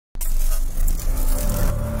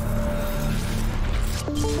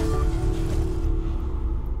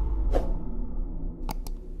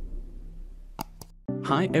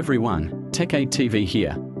Hi everyone, Tech Aid TV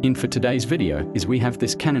here. In for today's video is we have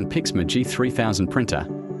this Canon Pixma G3000 printer.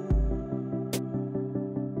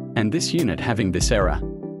 And this unit having this error.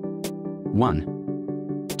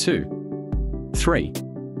 1, 2, 3,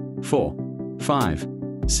 4, 5,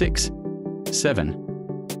 6, 7.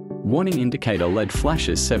 Warning indicator LED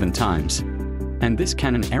flashes 7 times. And this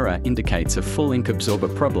Canon error indicates a full ink absorber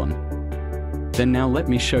problem. Then now let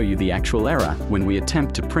me show you the actual error when we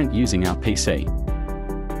attempt to print using our PC.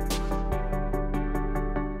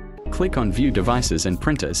 Click on View Devices and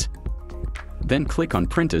Printers. Then click on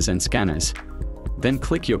Printers and Scanners. Then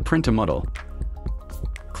click your printer model.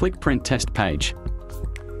 Click Print Test Page.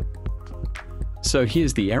 So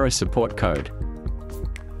here's the error support code.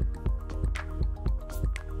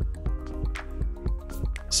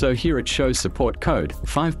 So here it shows support code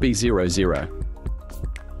 5B00.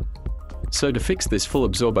 So to fix this full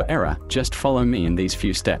absorber error, just follow me in these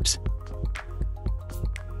few steps.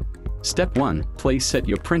 Step 1, please set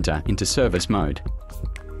your printer into service mode.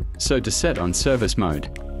 So to set on service mode,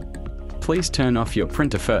 please turn off your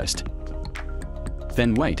printer first.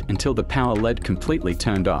 Then wait until the power LED completely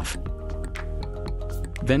turned off.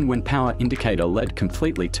 Then when power indicator LED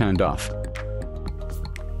completely turned off,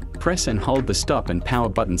 press and hold the stop and power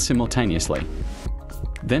button simultaneously.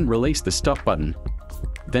 Then release the stop button.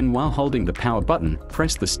 Then while holding the power button,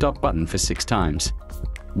 press the stop button for 6 times.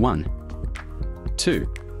 1,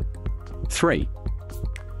 2, 3,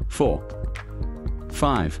 4,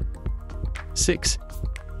 5, 6.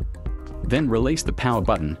 Then release the power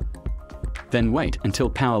button. Then wait until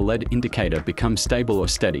power LED indicator becomes stable or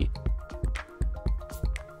steady.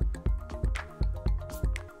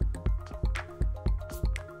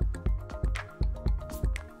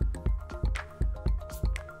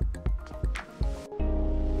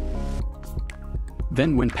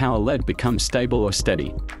 Then when power LED becomes stable or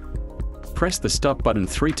steady, press the stop button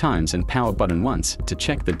 3 times and power button once to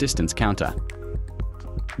check the distance counter.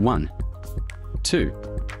 1, 2,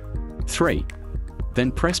 3.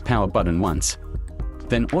 Then press power button once.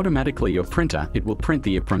 Then automatically your printer, it will print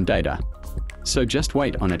the EEPROM data. So just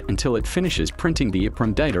wait on it until it finishes printing the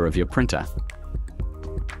EEPROM data of your printer.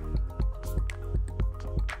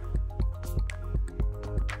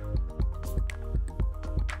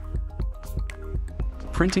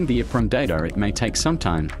 Printing the EEPROM data, it may take some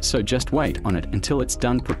time, so just wait on it until it's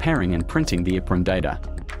done preparing and printing the EEPROM data.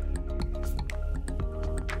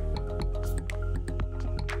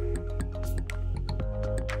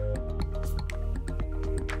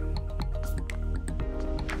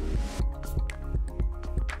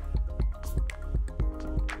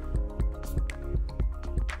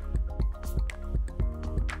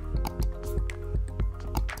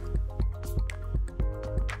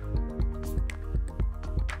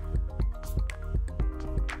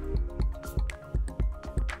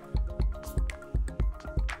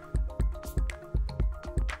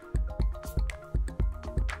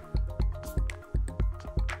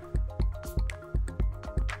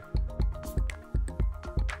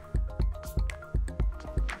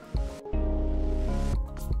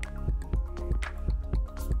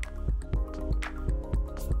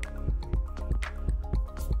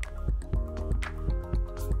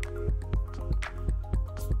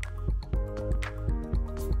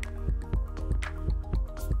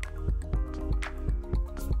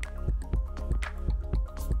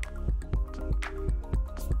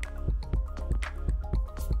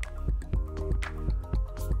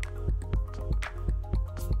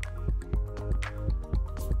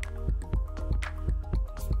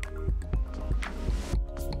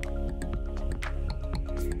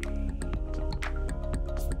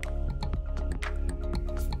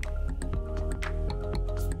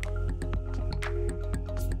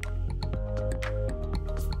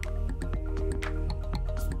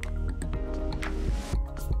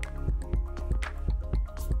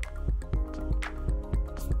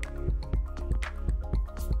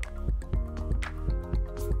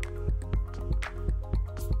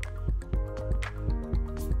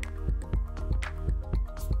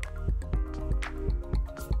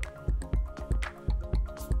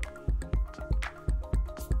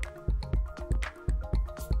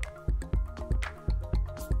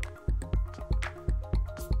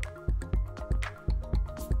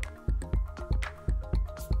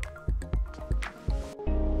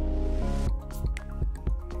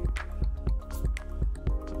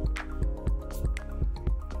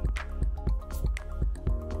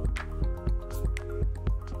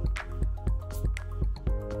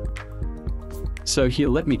 So here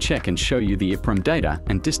let me check and show you the EEPROM data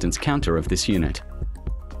and distance counter of this unit.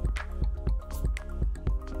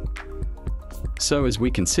 So as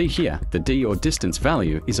we can see here, the D or distance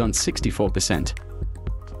value is on 64%.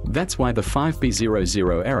 That's why the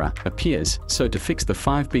 5B00 error appears. So to fix the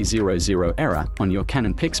 5B00 error on your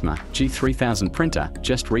Canon Pixma G3000 printer,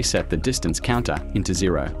 just reset the distance counter into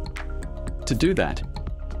 0. To do that,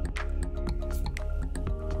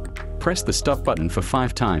 press the stop button for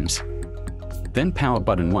 5 times, then power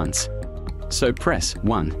button once. So press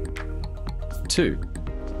 1, 2,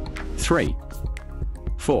 3,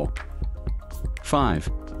 4,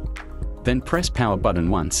 5. Then press power button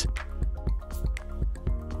once.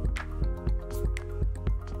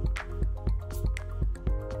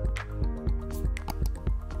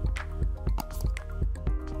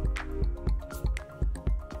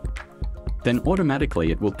 Then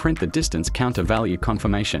automatically it will print the distance counter value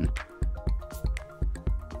confirmation.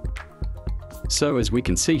 So as we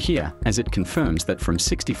can see here, as it confirms that from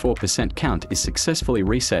 64% count is successfully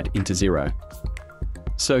reset into 0.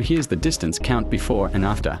 So here's the distance count before and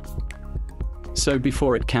after. So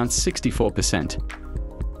before it counts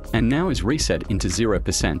 64%, and now is reset into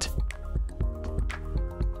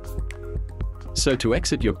 0%. So to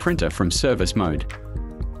exit your printer from service mode,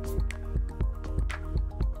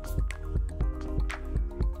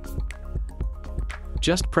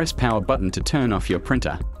 just press power button to turn off your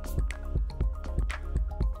printer.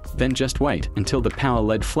 Then just wait until the power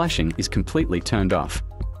LED flashing is completely turned off.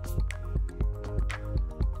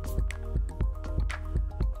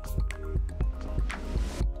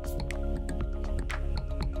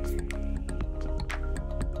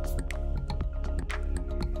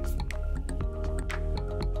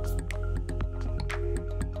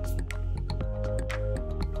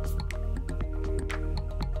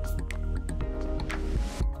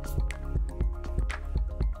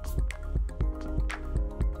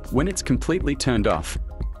 When it's completely turned off,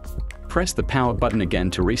 press the power button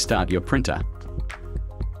again to restart your printer.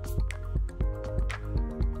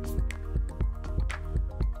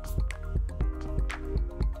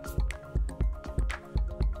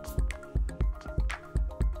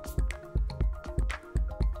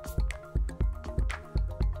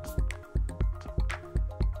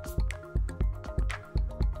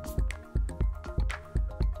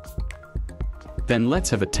 Then let's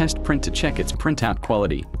have a test print to check its printout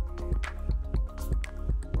quality.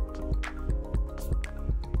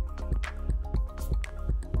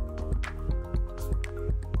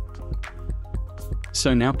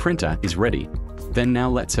 So now printer is ready. Then now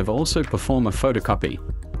let's have also perform a photocopy.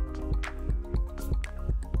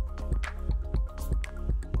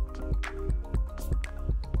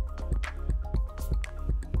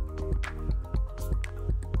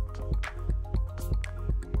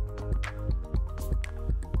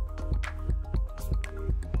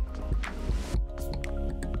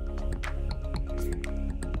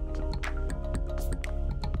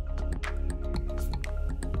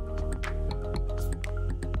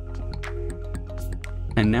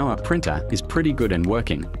 And now our printer is pretty good and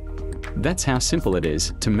working. That's how simple it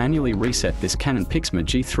is to manually reset this Canon Pixma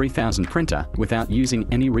G3000 printer without using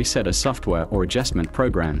any resetter software or adjustment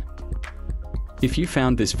program. If you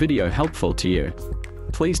found this video helpful to you,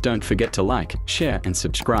 please don't forget to like, share and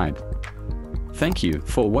subscribe. Thank you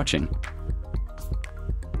for watching.